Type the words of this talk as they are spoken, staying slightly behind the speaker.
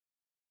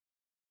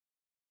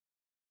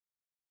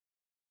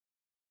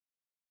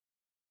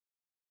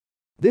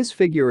This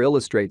figure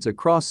illustrates a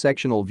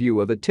cross-sectional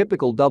view of a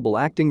typical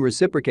double-acting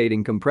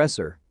reciprocating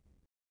compressor.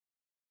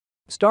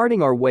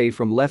 Starting our way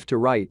from left to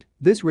right,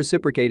 this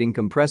reciprocating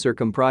compressor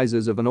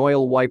comprises of an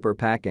oil wiper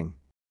packing,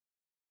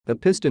 a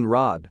piston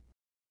rod,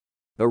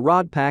 a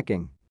rod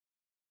packing,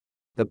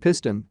 a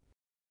piston,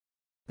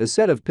 a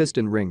set of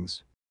piston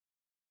rings,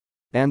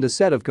 and a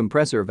set of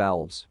compressor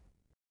valves.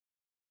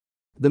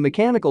 The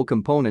mechanical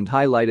component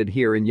highlighted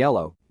here in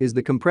yellow is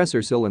the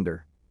compressor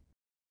cylinder.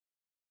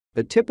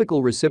 A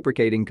typical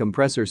reciprocating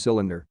compressor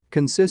cylinder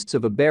consists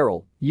of a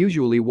barrel,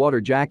 usually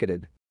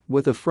water-jacketed,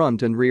 with a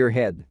front and rear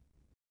head.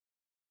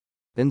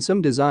 In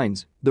some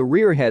designs, the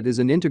rear head is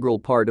an integral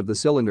part of the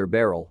cylinder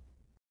barrel.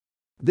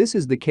 This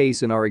is the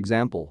case in our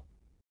example.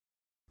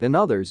 In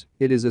others,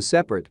 it is a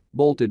separate,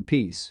 bolted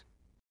piece.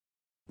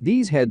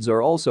 These heads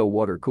are also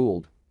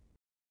water-cooled.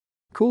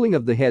 Cooling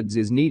of the heads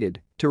is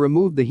needed to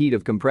remove the heat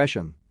of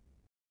compression.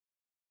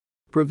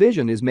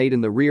 Provision is made in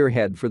the rear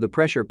head for the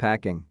pressure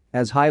packing,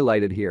 as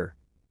highlighted here.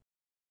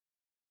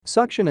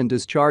 Suction and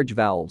discharge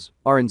valves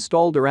are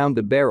installed around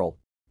the barrel,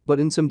 but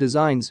in some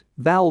designs,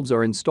 valves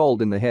are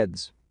installed in the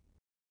heads.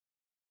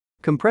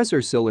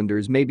 Compressor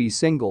cylinders may be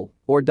single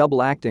or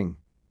double-acting.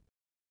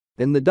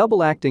 In the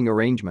double-acting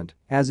arrangement,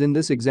 as in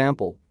this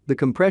example, the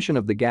compression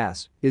of the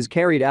gas is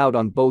carried out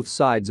on both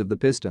sides of the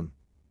piston.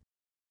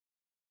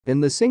 In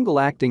the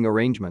single-acting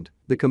arrangement,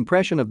 the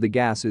compression of the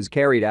gas is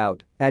carried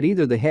out at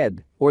either the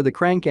head or the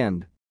crank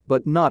end,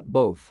 but not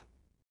both.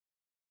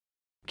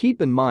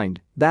 Keep in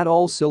mind that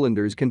all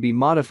cylinders can be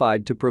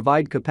modified to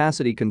provide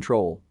capacity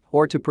control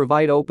or to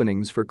provide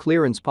openings for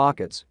clearance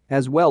pockets,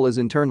 as well as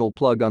internal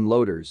plug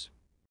unloaders.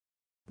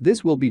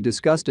 This will be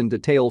discussed in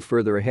detail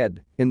further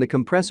ahead in the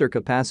compressor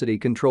capacity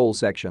control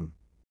section.